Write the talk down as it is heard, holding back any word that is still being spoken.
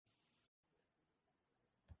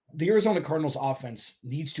The Arizona Cardinals offense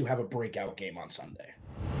needs to have a breakout game on Sunday.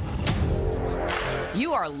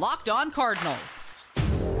 You are Locked On Cardinals,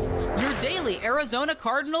 your daily Arizona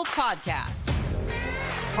Cardinals podcast.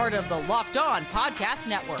 Part of the Locked On Podcast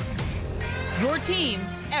Network, your team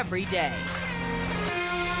every day.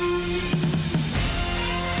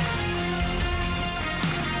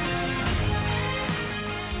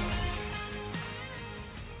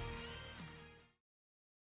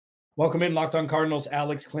 Welcome in, Locked On Cardinals.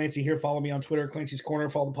 Alex Clancy here. Follow me on Twitter, Clancy's Corner.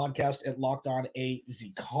 Follow the podcast at Locked On AZ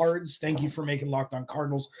Cards. Thank you for making Locked On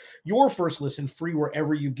Cardinals your first listen, free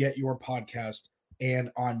wherever you get your podcast and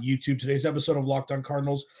on YouTube. Today's episode of Locked On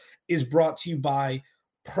Cardinals is brought to you by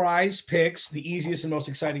Prize Picks, the easiest and most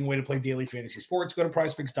exciting way to play daily fantasy sports. Go to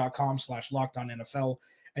prizepicks.com/LockedOnNFL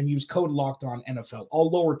and use code LockedOnNFL,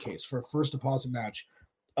 all lowercase, for a first deposit match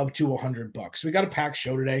up to $100. We got a packed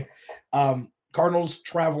show today. Cardinals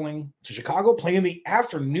traveling to Chicago, playing the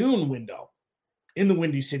afternoon window in the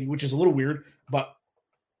Windy City, which is a little weird, but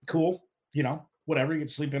cool. You know, whatever. You get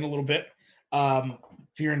to sleep in a little bit.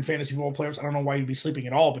 If you're in fantasy football players, I don't know why you'd be sleeping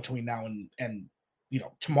at all between now and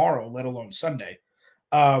tomorrow, let alone Sunday.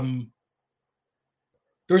 There's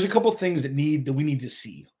a couple things that we need to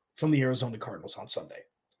see from the Arizona Cardinals on Sunday.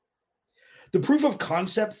 The proof of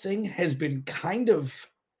concept thing has been kind of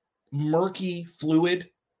murky, fluid,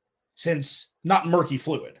 since not murky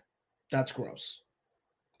fluid. That's gross.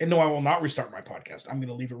 And no, I will not restart my podcast. I'm going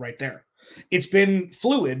to leave it right there. It's been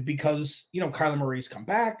fluid because, Kyler Murray's come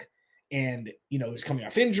back and, he's coming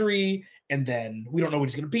off injury, and then we don't know what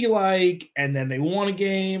he's going to be like. And then they won a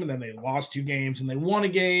game, and then they lost 2 games, and they won a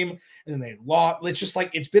game, and then they lost. It's just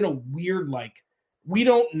it's been a weird, we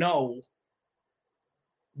don't know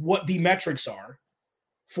what the metrics are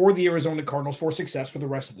for the Arizona Cardinals for success for the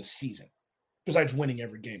rest of the season, besides winning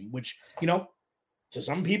every game, which, to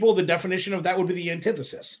some people, the definition of that would be the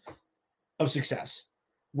antithesis of success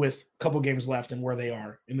with a couple games left and where they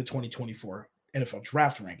are in the 2024 NFL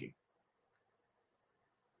draft ranking.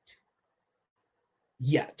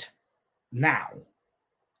 Yet, now,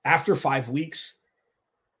 after 5 weeks,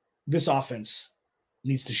 this offense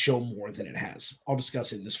needs to show more than it has. I'll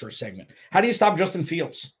discuss it in this first segment. How do you stop Justin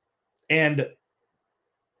Fields? And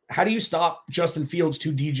how do you stop Justin Fields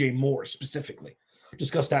to DJ Moore specifically?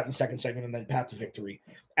 Discuss that in the second segment, and then path to victory,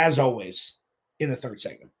 as always, in the third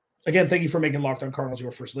segment. Again, thank you for making Locked On Cardinals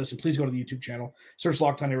your first listen. Please go to the YouTube channel, search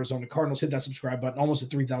Locked On Arizona Cardinals, hit that subscribe button. Almost at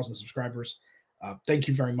 3,000 subscribers. Thank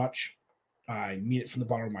you very much. I mean it from the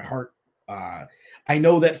bottom of my heart. I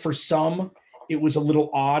know that for some, it was a little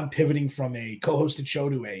odd pivoting from a co-hosted show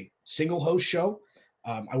to a single host show.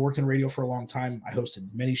 I worked in radio for a long time. I hosted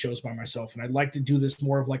many shows by myself, and I'd like to do this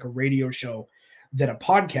more of like a radio show than a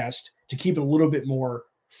podcast to keep it a little bit more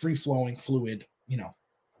free-flowing, fluid,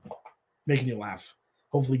 making you laugh,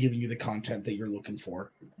 hopefully giving you the content that you're looking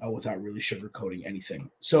for without really sugarcoating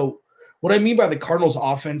anything. So what I mean by the Cardinals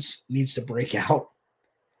offense needs to break out,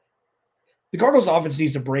 the Cardinals offense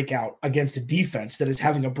needs to break out against a defense that is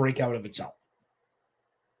having a breakout of its own.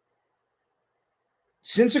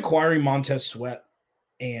 Since acquiring Montez Sweat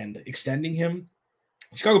and extending him,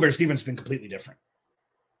 the Chicago Bears defense has been completely different.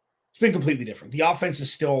 It's been completely different. The offense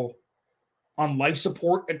is still on life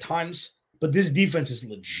support at times, but this defense is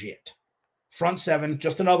legit. Front seven,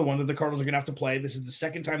 just another one that the Cardinals are going to have to play. This is the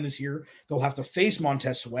second time this year they'll have to face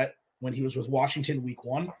Montez Sweat when he was with Washington week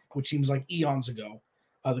 1, which seems like eons ago.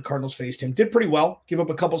 The Cardinals faced him. Did pretty well, give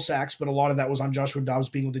up a couple sacks, but a lot of that was on Joshua Dobbs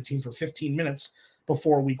being with the team for 15 minutes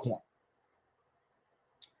before week 1.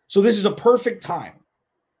 So this is a perfect time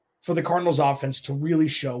for the Cardinals offense to really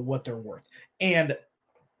show what they're worth. And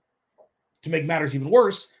to make matters even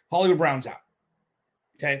worse, Hollywood Brown's out.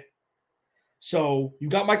 Okay? So you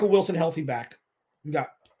got Michael Wilson healthy back. You got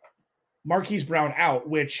Marquise Brown out,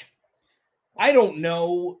 which I don't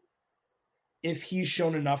know if he's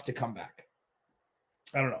shown enough to come back.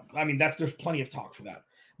 I don't know. I mean, there's plenty of talk for that.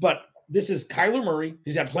 But this is Kyler Murray.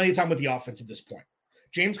 He's had plenty of time with the offense at this point.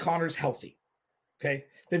 James Conner's healthy. Okay?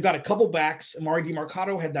 They've got a couple backs. Amari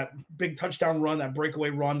DiMarcado had that big touchdown run, that breakaway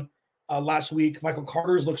run last week. Michael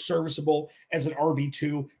Carter's looks serviceable as an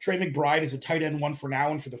RB2. Trey McBride is a tight end 1 for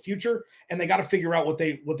now and for the future. And they got to figure out what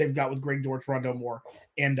they've got with Greg Dortch, Rondale Moore,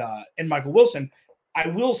 and Michael Wilson. I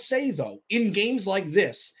will say, though, in games like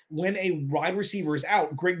this, when a wide receiver is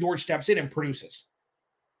out, Greg Dortch steps in and produces.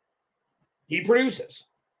 He produces.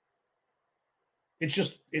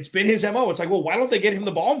 It's been his MO. It's like, well, why don't they get him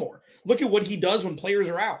the ball more? Look at what he does when players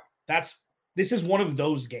are out. This is one of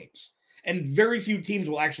those games. And very few teams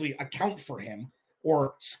will actually account for him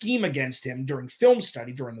or scheme against him during film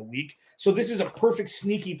study during the week. So this is a perfect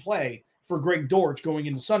sneaky play for Greg Dortch going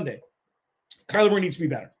into Sunday. Kyler Murray needs to be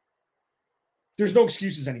better. There's no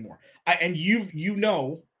excuses anymore. And you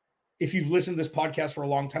know, if you've listened to this podcast for a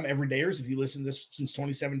long time, everydayers, if you listen to this since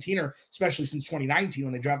 2017 or especially since 2019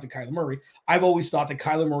 when they drafted Kyler Murray, I've always thought that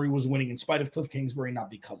Kyler Murray was winning in spite of Cliff Kingsbury, not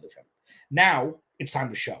because of him. Now it's time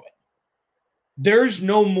to show it. There's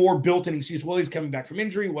no more built-in excuse. Well, he's coming back from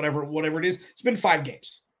injury, whatever it is. It's been 5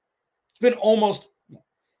 games. It's been almost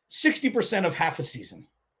 60% of half a season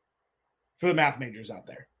for the math majors out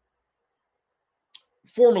there.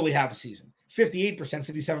 Formerly half a season. 58%,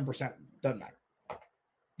 57%, doesn't matter.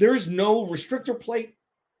 There's no restrictor plate.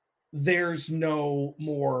 There's no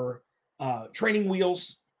more training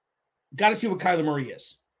wheels. Got to see what Kyler Murray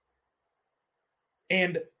is.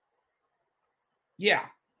 And yeah,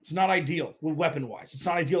 it's not ideal weapon-wise. It's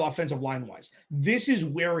not ideal offensive line-wise. This is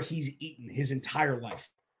where he's eaten his entire life.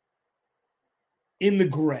 In the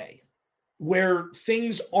gray, where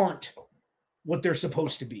things aren't what they're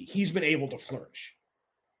supposed to be. He's been able to flourish.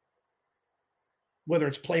 Whether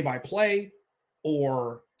it's play-by-play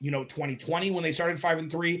or, 2020 when they started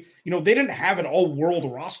 5-3, they didn't have an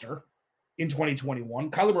all-world roster in 2021.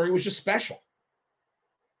 Kyler Murray was just special.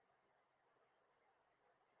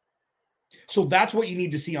 So that's what you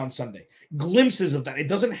need to see on Sunday. Glimpses of that. It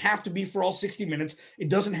doesn't have to be for all 60 minutes. It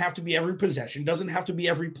doesn't have to be every possession. It doesn't have to be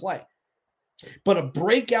every play. But a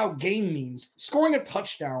breakout game means scoring a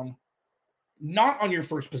touchdown, not on your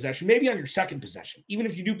first possession, maybe on your second possession, even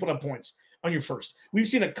if you do put up points on your first. We've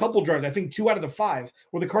seen a couple drives, I think 2 out of the 5,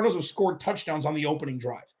 where the Cardinals have scored touchdowns on the opening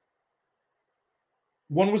drive.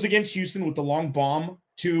 One was against Houston with the long bomb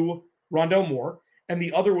to Rondale Moore, and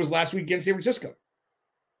the other was last week against San Francisco.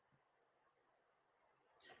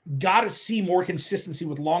 Got to see more consistency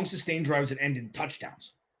with long sustained drives that end in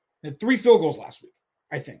touchdowns. They had 3 field goals last week,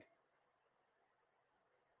 I think.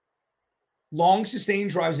 Long sustained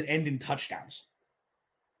drives that end in touchdowns.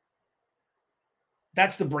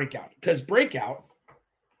 That's the breakout, because breakout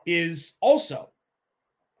is also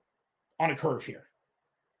on a curve here.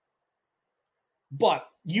 But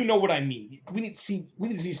you know what I mean. We need to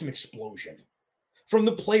see some explosion from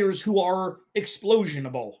the players who are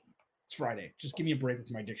explosionable. It's Friday. Just give me a break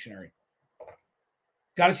with my dictionary.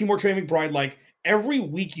 Got to see more Trey McBride. Like, every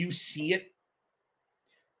week you see it.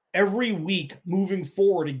 Every week moving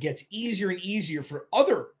forward, it gets easier and easier for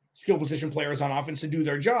other skill position players on offense to do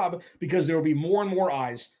their job because there will be more and more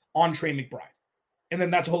eyes on Trey McBride. And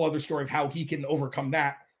then that's a whole other story of how he can overcome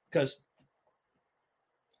that, because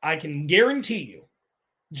I can guarantee you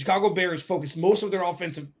the Chicago Bears focus most of their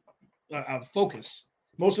offensive focus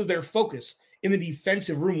in the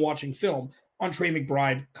defensive room watching film on Trey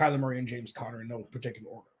McBride, Kyler Murray, and James Conner in no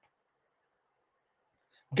particular order.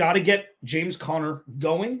 Got to get James Conner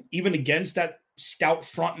going, even against that stout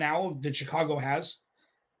front now that Chicago has.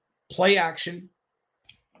 Play action,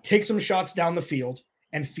 take some shots down the field,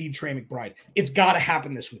 and feed Trey McBride. It's got to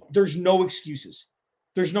happen this week. There's no excuses.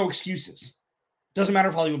 Doesn't matter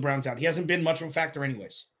if Hollywood Brown's out. He hasn't been much of a factor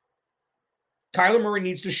anyways. Kyler Murray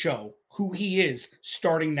needs to show who he is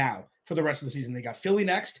starting now for the rest of the season. They got Philly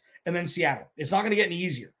next and then Seattle. It's not going to get any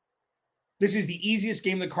easier. This is the easiest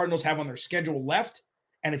game the Cardinals have on their schedule left,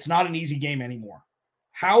 and it's not an easy game anymore.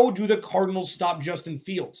 How do the Cardinals stop Justin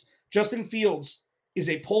Fields? Justin Fields is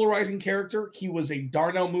a polarizing character. He was a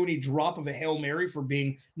Darnell Mooney drop of a Hail Mary for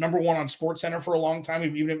being number 1 on SportsCenter for a long time,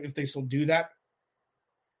 even if they still do that.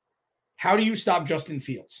 How do you stop Justin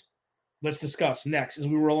Fields? Let's discuss next as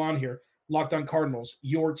we roll on here. Locked on Cardinals,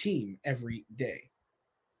 your team every day.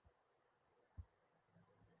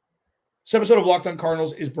 This episode of Locked on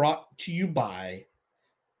Cardinals is brought to you by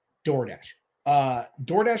DoorDash.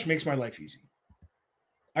 DoorDash makes my life easy.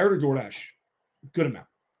 I order DoorDash a good amount.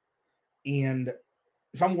 And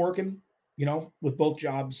if I'm working, with both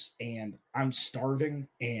jobs and I'm starving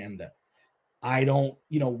and I don't,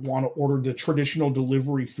 want to order the traditional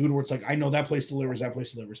delivery food where it's like, I know that place delivers.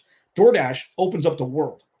 DoorDash opens up the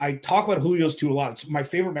world. I talk about Julio's too a lot. It's my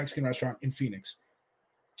favorite Mexican restaurant in Phoenix.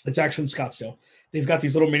 It's actually in Scottsdale. They've got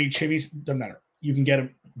these little mini chimneys. Doesn't matter. You can get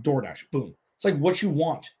them DoorDash. Boom. It's like what you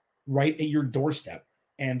want right at your doorstep.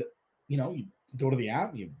 And, you go to the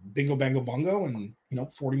app, you bingo, bango, bungo, and,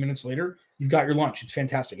 40 minutes later, you've got your lunch. It's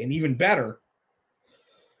fantastic. And even better,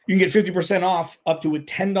 you can get 50% off up to a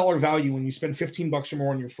 $10 value when you spend $15 or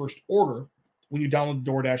more on your first order when you download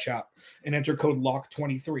the DoorDash app and enter code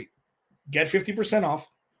LOCK23. Get 50% off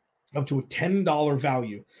up to a $10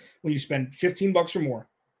 value when you spend $15 or more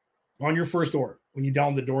on your first order when you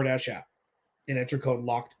download the DoorDash app and enter code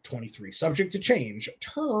LOCKED23. Subject to change.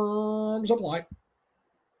 Terms apply.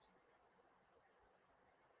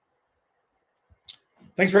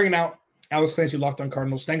 Thanks for hanging out. Alex Clancy, Locked on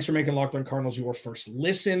Cardinals. Thanks for making Locked on Cardinals your first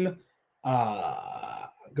listen.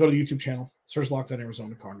 go to the YouTube channel, search Locked On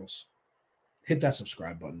Arizona Cardinals. Hit that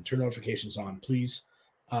subscribe button. Turn notifications on, please.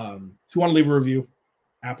 If you want to leave a review,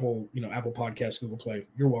 Apple Podcasts, Google Play,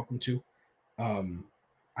 you're welcome to.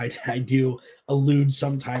 I do allude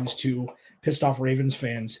sometimes to pissed off Ravens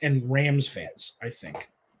fans and Rams fans, I think.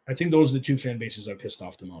 Those are the two fan bases I've pissed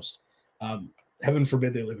off the most. Heaven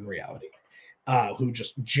forbid they live in reality. Who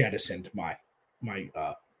just jettisoned my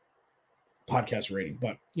podcast rating.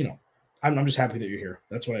 But, I'm just happy that you're here.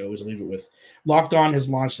 That's what I always leave it with. Locked On has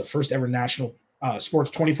launched the first ever national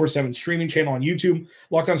sports 24/7 streaming channel on YouTube.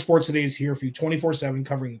 Locked On Sports Today is here for you 24/7,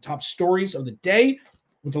 covering the top stories of the day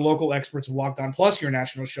with the local experts of Locked On, plus your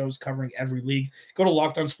national shows covering every league. Go to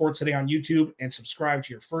Locked On Sports Today on YouTube and subscribe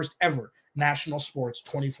to your first ever national sports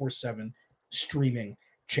 24/7 streaming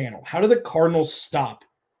channel. How do the Cardinals stop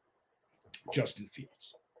Justin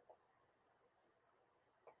Fields?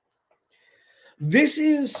 This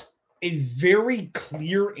is a very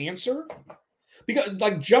clear answer because,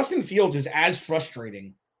 Justin Fields is as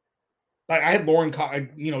frustrating. I had Lauren,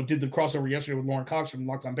 did the crossover yesterday with Lauren Cox from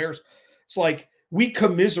Locked On Bears. It's like we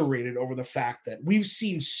commiserated over the fact that we've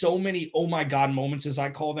seen so many oh my God moments, as I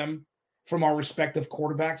call them, from our respective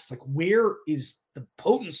quarterbacks. Like, where is the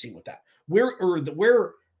potency with that? Where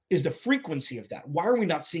is the frequency of that? Why are we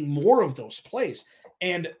not seeing more of those plays?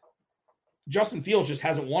 And Justin Fields just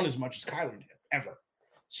hasn't won as much as Kyler did ever.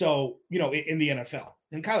 So, in the NFL.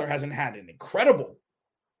 And Kyler hasn't had an incredible,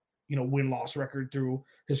 win-loss record through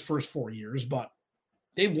his first 4 years, but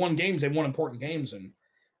they've won games. They've won important games, and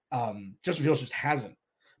Justin Fields just hasn't.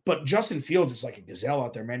 But Justin Fields is like a gazelle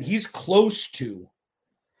out there, man. He's close to,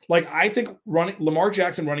 I think Lamar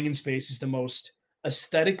Jackson running in space is the most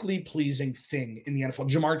aesthetically pleasing thing in the NFL.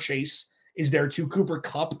 Jamar Chase is there too. Cooper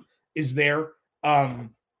Kupp is there. I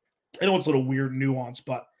know it's a little weird nuance,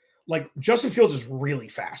 but Justin Fields is really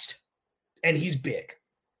fast and he's big.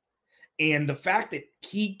 And the fact that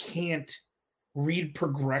he can't read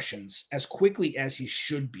progressions as quickly as he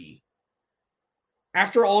should be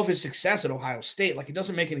after all of his success at Ohio State, it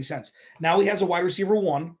doesn't make any sense. Now he has a wide receiver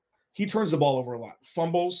one. He turns the ball over a lot.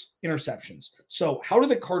 Fumbles, interceptions. So how do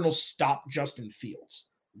the Cardinals stop Justin Fields?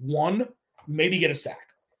 One, maybe get a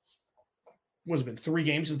sack. What has it been 3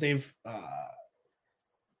 games since they've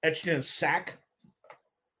etched in a sack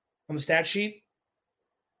on the stat sheet?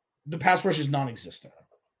 The pass rush is non-existent.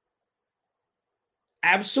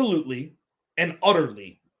 Absolutely and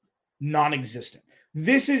utterly non-existent.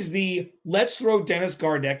 This is the let's throw Dennis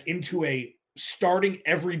Gardeck into a starting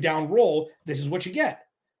every down role. This is what you get.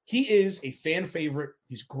 He is a fan favorite.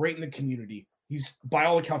 He's great in the community. He's, by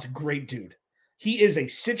all accounts, a great dude. He is a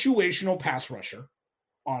situational pass rusher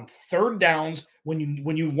on third downs when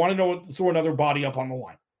you want to throw another body up on the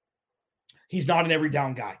line. He's not an every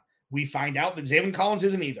down guy. We find out that Zaven Collins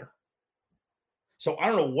isn't either. So I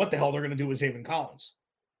don't know what the hell they're going to do with Zaven Collins.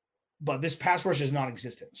 But this pass rush is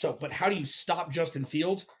non-existent. But how do you stop Justin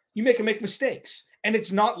Fields? You make him make mistakes. And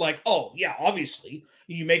it's not like, oh, yeah, obviously,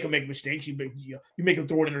 you make him make mistakes. You make him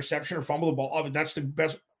throw an interception or fumble the ball. Oh, that's the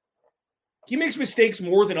best. He makes mistakes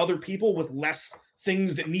more than other people with less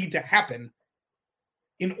things that need to happen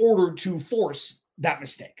in order to force that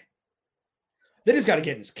mistake. Then he's got to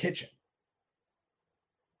get in his kitchen.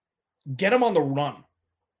 Get him on the run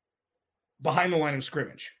behind the line of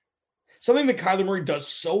scrimmage. Something that Kyler Murray does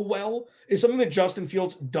so well is something that Justin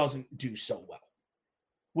Fields doesn't do so well,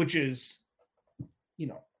 which is,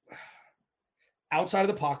 outside of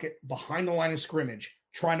the pocket, behind the line of scrimmage,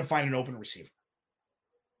 trying to find an open receiver.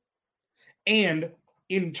 And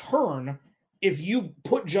in turn, if you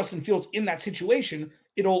put Justin Fields in that situation,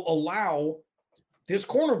 it'll allow this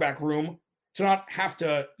cornerback room to not have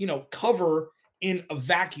to, cover in a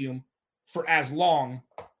vacuum for as long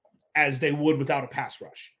as they would without a pass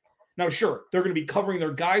rush. Now, sure, they're going to be covering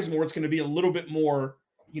their guys more. It's going to be a little bit more,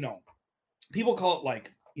 people call it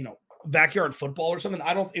backyard football or something.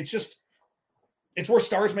 It's where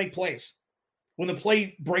stars make plays. When the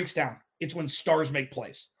play breaks down, it's when stars make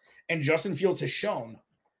plays. And Justin Fields has shown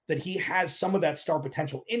that he has some of that star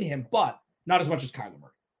potential in him, but not as much as Kyler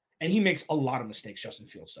Murray. And he makes a lot of mistakes, Justin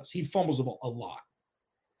Fields does. He fumbles the ball a lot.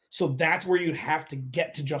 So that's where you have to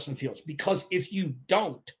get to Justin Fields. Because if you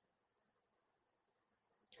don't,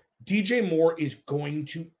 DJ Moore is going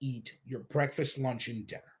to eat your breakfast, lunch, and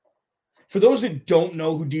dinner. For those that don't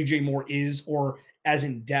know who DJ Moore is or as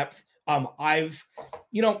in depth, it's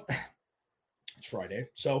Friday.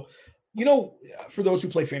 So, for those who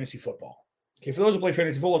play fantasy football, check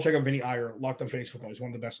out Vinny Iyer, Locked On Fantasy Football. He's one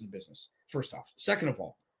of the best in the business, first off. Second of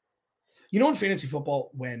all, in fantasy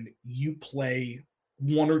football, when you play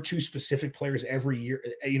one or two specific players every year,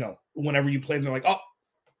 whenever you play them, they're like, oh,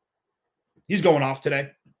 he's going off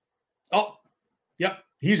today. Oh, yep.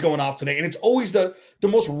 He's going off today. And it's always the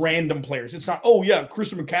most random players. It's not, oh, yeah,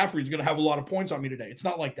 Christian McCaffrey is going to have a lot of points on me today. It's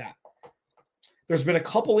not like that. There's been a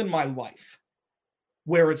couple in my life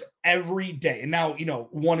where it's every day. And now,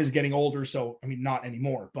 one is getting older, so, not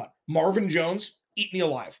anymore. But Marvin Jones, eat me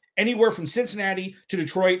alive. Anywhere from Cincinnati to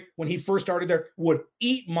Detroit, when he first started there, would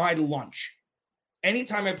eat my lunch.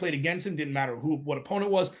 Anytime I played against him, didn't matter what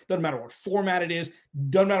opponent was, doesn't matter what format it is,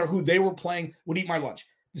 doesn't matter who they were playing, would eat my lunch.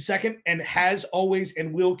 The second, and has always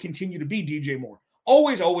and will continue to be DJ Moore.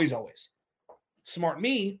 Always, always, always. Smart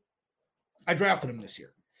me, I drafted him this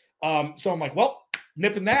year. So I'm like, well,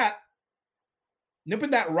 nipping that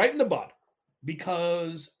right in the bud,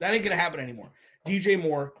 because that ain't going to happen anymore. DJ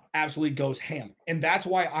Moore absolutely goes ham. And that's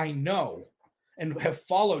why I know and have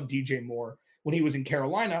followed DJ Moore when he was in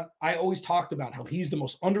Carolina. I always talked about how he's the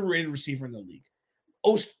most underrated receiver in the league,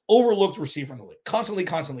 most overlooked receiver in the league, constantly.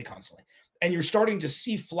 And you're starting to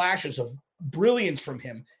see flashes of brilliance from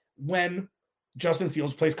him when Justin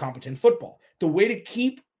Fields plays competent football. The way to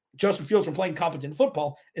keep Justin Fields from playing competent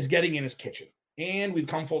football is getting in his kitchen. And we've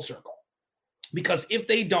come full circle. Because if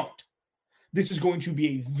they don't, this is going to be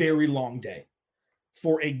a very long day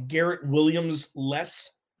for a Garrett Williams-less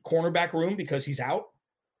cornerback room because he's out.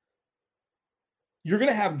 You're going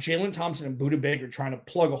to have Jalen Thompson and Budda Baker trying to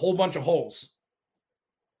plug a whole bunch of holes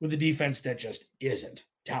with a defense that just isn't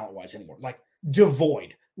talent-wise anymore. Like,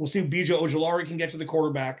 devoid. We'll see if B.J. Ojulari can get to the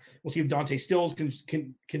quarterback. We'll see if Dante Stills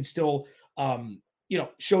can still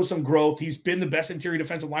show some growth. He's been the best interior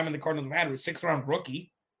defensive lineman the Cardinals have had with a 6th-round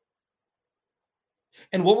rookie.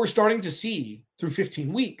 And what we're starting to see through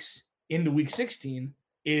 15 weeks into week 16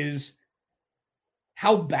 is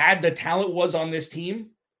how bad the talent was on this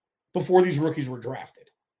team before these rookies were drafted.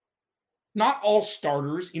 Not all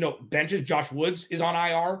starters, benches. Josh Woods is on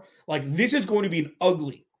IR. Like, this is going to be an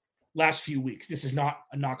ugly last few weeks. This is not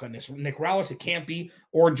a knock on Nick Rallis. It can't be,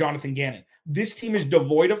 or Jonathan Gannon. This team is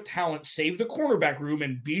devoid of talent, save the cornerback room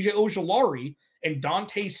and B.J. Ojulari and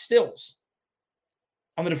Dante Stills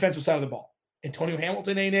on the defensive side of the ball. Antonio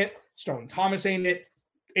Hamilton ain't it. Sterling Thomas ain't it.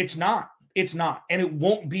 It's not. And it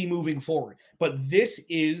won't be moving forward. But this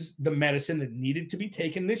is the medicine that needed to be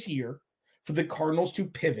taken this year for the Cardinals to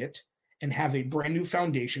pivot and have a brand new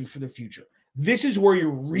foundation for the future. This is where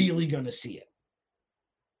you're really going to see it.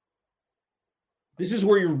 This is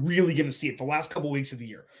where you're really going to see it the last couple weeks of the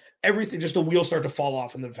year. Everything, just the wheels start to fall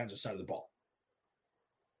off on the defensive side of the ball.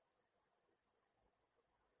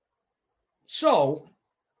 So,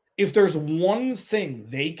 if there's one thing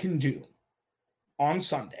they can do on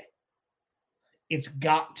Sunday, it's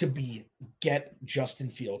got to be get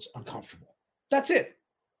Justin Fields uncomfortable. That's it.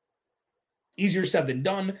 Easier said than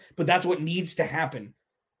done, but that's what needs to happen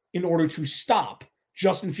in order to stop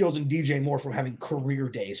Justin Fields and DJ Moore from having career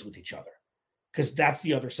days with each other, because that's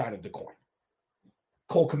the other side of the coin.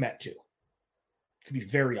 Cole Kmet, too. Could be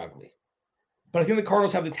very ugly. But I think the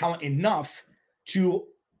Cardinals have the talent enough to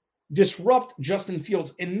disrupt Justin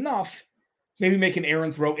Fields enough, maybe make an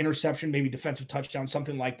errant throw, interception, maybe defensive touchdown,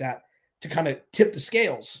 something like that, to kind of tip the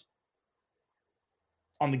scales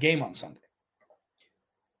on the game on Sunday.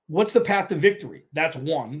 What's the path to victory? That's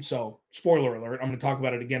one. So, spoiler alert, I'm going to talk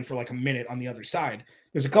about it again for like a minute on the other side.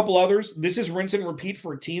 There's a couple others. This is rinse and repeat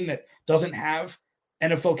for a team that doesn't have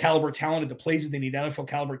NFL caliber talent at the places they need NFL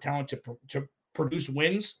caliber talent to produce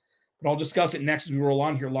wins. But I'll discuss it next as we roll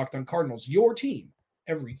on here. Locked on Cardinals, your team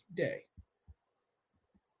every day.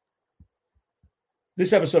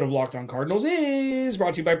 This episode of Locked on Cardinals is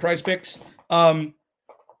brought to you by Prize Picks.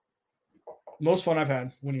 Most fun I've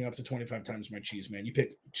had winning up to 25 times my cheese, man. You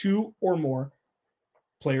pick 2 or more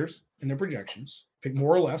players in their projections, pick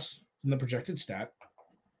more or less than the projected stat,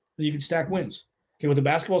 and you can stack wins. Okay, with the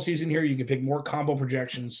basketball season here, you can pick more combo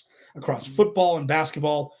projections across football and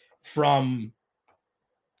basketball from,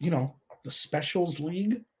 the specials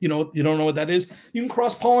league. You don't know what that is? You can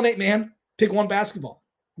cross-pollinate, man. Pick one basketball,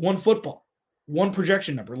 one football, one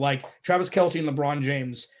projection number, like Travis Kelce and LeBron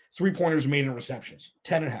James, 3-pointers made in receptions,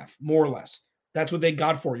 10.5, more or less. That's what they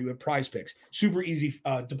got for you at Prize Picks. Super easy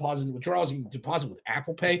deposit and withdrawals. You can deposit with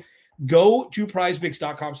Apple Pay. Go to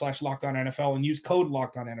prizepicks.com/LockedOnNFL and use code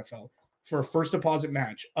LockedOnNFL for a first deposit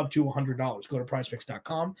match up to $100. Go to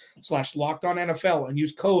prizepicks.com/LockedOnNFL and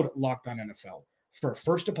use code LockedOnNFL for a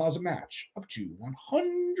first deposit match up to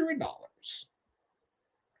 $100.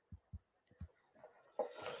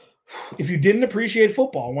 If you didn't appreciate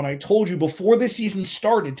football when I told you before the season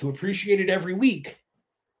started to appreciate it every week,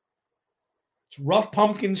 it's rough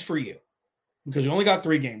pumpkins for you because you only got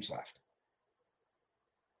 3 games left.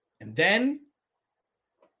 And then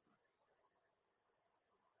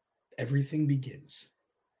everything begins.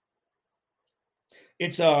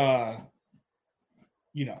 it's a,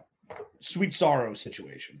 sweet sorrow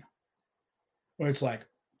situation where it's like,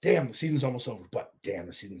 damn, the season's almost over, but damn,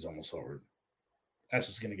 the season's almost over. That's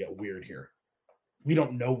just going to get weird here. We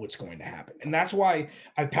don't know what's going to happen. And that's why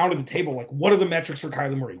I've pounded the table. Like, what are the metrics for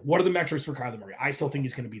Kyler Murray? What are the metrics for Kyler Murray? I still think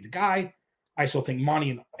he's going to be the guy. I still think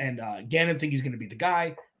Monty and Gannon think he's going to be the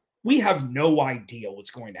guy. We have no idea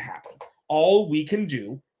what's going to happen. All we can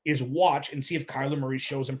do is watch and see if Kyler Murray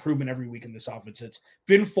shows improvement every week in this offense. It's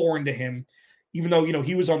been foreign to him, even though,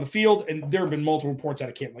 he was on the field and there have been multiple reports out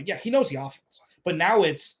of camp. Like, yeah, he knows the offense. But now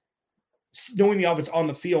it's knowing the offense on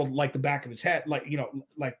the field like the back of his head, like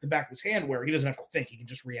the back of his hand, where he doesn't have to think, he can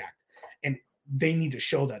just react. And they need to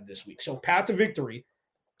show that this week. So path to victory,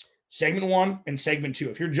 segment 1 and segment 2.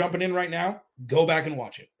 If you're jumping in right now, go back and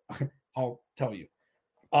watch it. I'll tell you.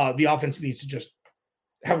 The offense needs to just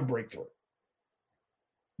have a breakthrough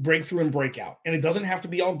and breakout. And it doesn't have to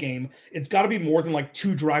be all game. It's got to be more than like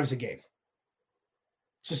 2 drives a game.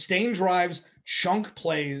 Sustained drives, chunk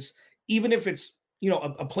plays, even if it's,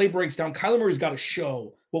 a play breaks down. Kyler Murray's got to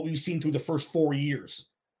show what we've seen through the first 4 years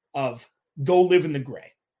of go live in the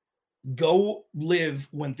gray. Go live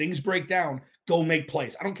when things break down. Go make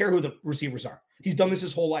plays. I don't care who the receivers are. He's done this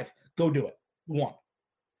his whole life. Go do it. 1.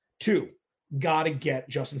 2, got to get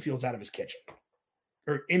Justin Fields out of his kitchen.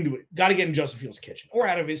 Or into it. Got to get in Justin Fields' kitchen. Or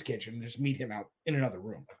out of his kitchen and just meet him out in another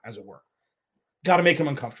room, as it were. Got to make him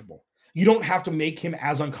uncomfortable. You don't have to make him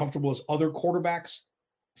as uncomfortable as other quarterbacks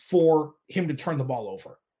for him to turn the ball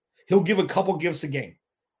over. He'll give a couple gifts a game.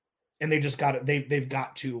 And they just got it. They've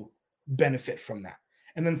got to benefit from that.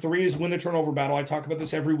 And then 3 is win the turnover battle. I talk about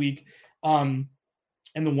this every week. And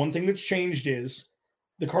the one thing that's changed is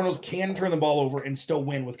the Cardinals can turn the ball over and still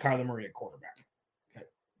win with Kyler Murray at quarterback. Okay.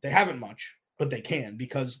 They haven't much, but they can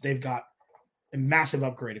because they've got a massive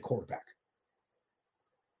upgrade at quarterback.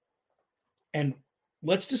 And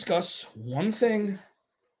let's discuss one thing.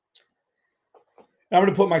 I'm going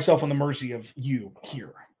to put myself on the mercy of you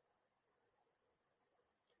here.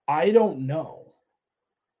 I don't know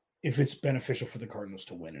if it's beneficial for the Cardinals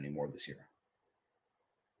to win anymore this year.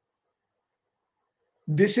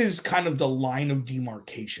 This is kind of the line of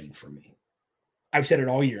demarcation for me. I've said it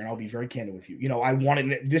all year, and I'll be very candid with you. I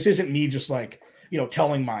wanted, this isn't me just like,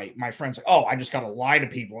 telling my friends, like, oh, I just got to lie to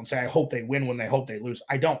people and say, I hope they win when they hope they lose.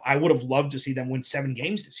 I don't. I would have loved to see them win 7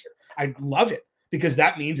 games this year. I'd love it because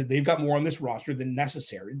that means that they've got more on this roster than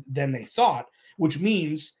necessary, than they thought, which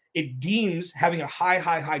means it deems having a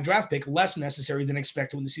high draft pick less necessary than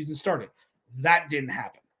expected when the season started. That didn't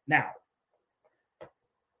happen. Now,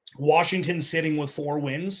 Washington sitting with 4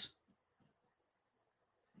 wins.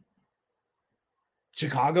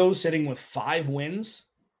 Chicago sitting with 5 wins.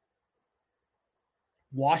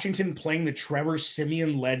 Washington playing the Trevor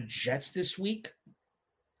Siemian-led Jets this week.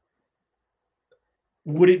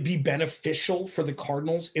 Would it be beneficial for the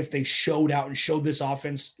Cardinals if they showed out and showed this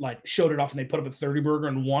offense, like showed it off and they put up a 30-burger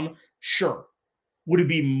and won? Sure. Would it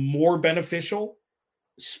be more beneficial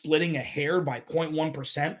splitting a hair by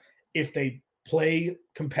 0.1% if they play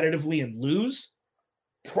competitively and lose?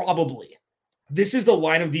 Probably. This is the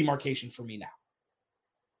line of demarcation for me now.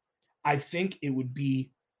 I think it would be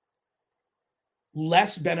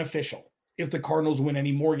less beneficial if the Cardinals win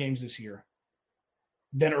any more games this year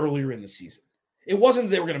than earlier in the season. It wasn't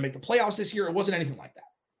that they were going to make the playoffs this year. It wasn't anything like that.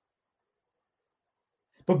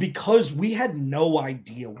 But because we had no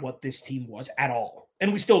idea what this team was at all,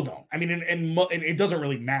 and we still don't. I mean, and it doesn't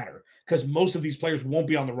really matter because most of these players won't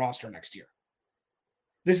be on the roster next year.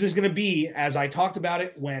 This is going to be, as I talked about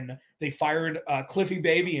it when they fired Cliffy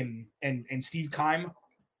Baby and Steve Keim,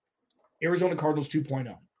 Arizona Cardinals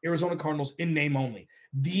 2.0. Arizona Cardinals in name only.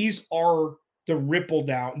 These are the ripple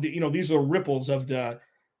down, these are the ripples of the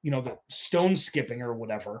stone skipping or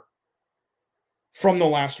whatever from the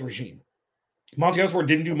last regime. Monty Osborne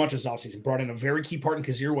didn't do much this offseason. Brought in a very key part in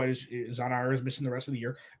Kazir White, is on IR, is missing the rest of the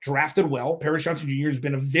year. Drafted well. Paris Johnson Jr. has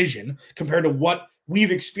been a vision compared to what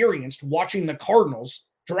we've experienced watching the Cardinals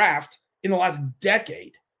draft in the last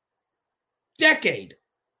decade. DJ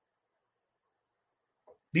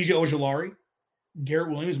Ojulari, Garrett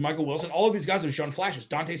Williams, Michael Wilson, all of these guys have shown flashes.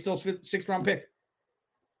 Dante Still's 6th-round pick.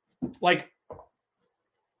 Like,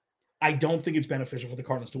 I don't think it's beneficial for the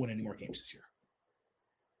Cardinals to win any more games this year.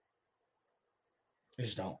 I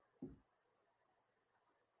just don't.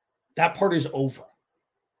 That part is over.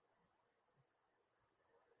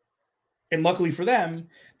 And luckily for them,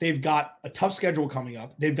 they've got a tough schedule coming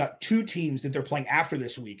up. They've got 2 teams that they're playing after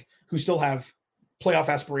this week who still have playoff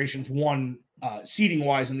aspirations, one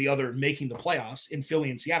seeding-wise and the other making the playoffs in Philly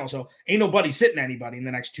and Seattle. So ain't nobody sitting anybody in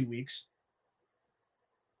the next 2 weeks.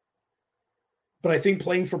 But I think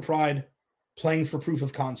playing for pride, playing for proof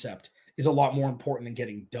of concept is a lot more important than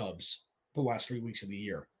getting dubs the last 3 weeks of the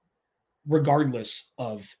year, regardless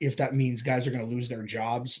of if that means guys are going to lose their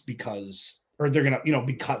jobs because, or they're going to,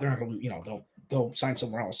 because they're not going to, they'll go sign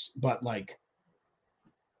somewhere else. But like,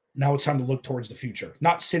 now it's time to look towards the future.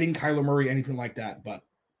 Not sitting Kyler Murray, anything like that, but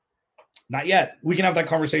not yet. We can have that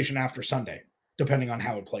conversation after Sunday, depending on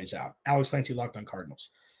how it plays out. Alex Clancy, Locked on Cardinals.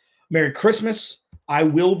 Merry Christmas. I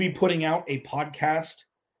will be putting out a podcast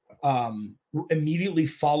immediately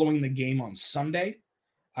following the game on Sunday.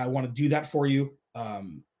 I want to do that for you,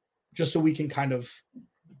 just so we can kind of,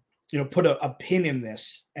 put a pin in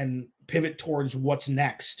this and pivot towards what's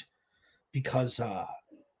next, because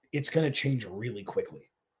it's going to change really quickly.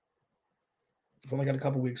 We've only got a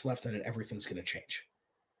couple weeks left in it. Everything's going to change.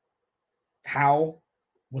 How?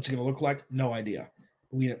 What's it going to look like? No idea.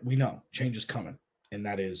 We know change is coming, and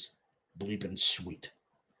that is bleeping sweet.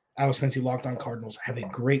 Alex Clancy, Locked on Cardinals. Have a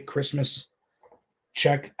great Christmas.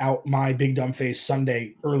 Check out my Big Dumb Face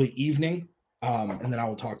Sunday early evening, and then I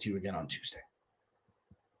will talk to you again on Tuesday.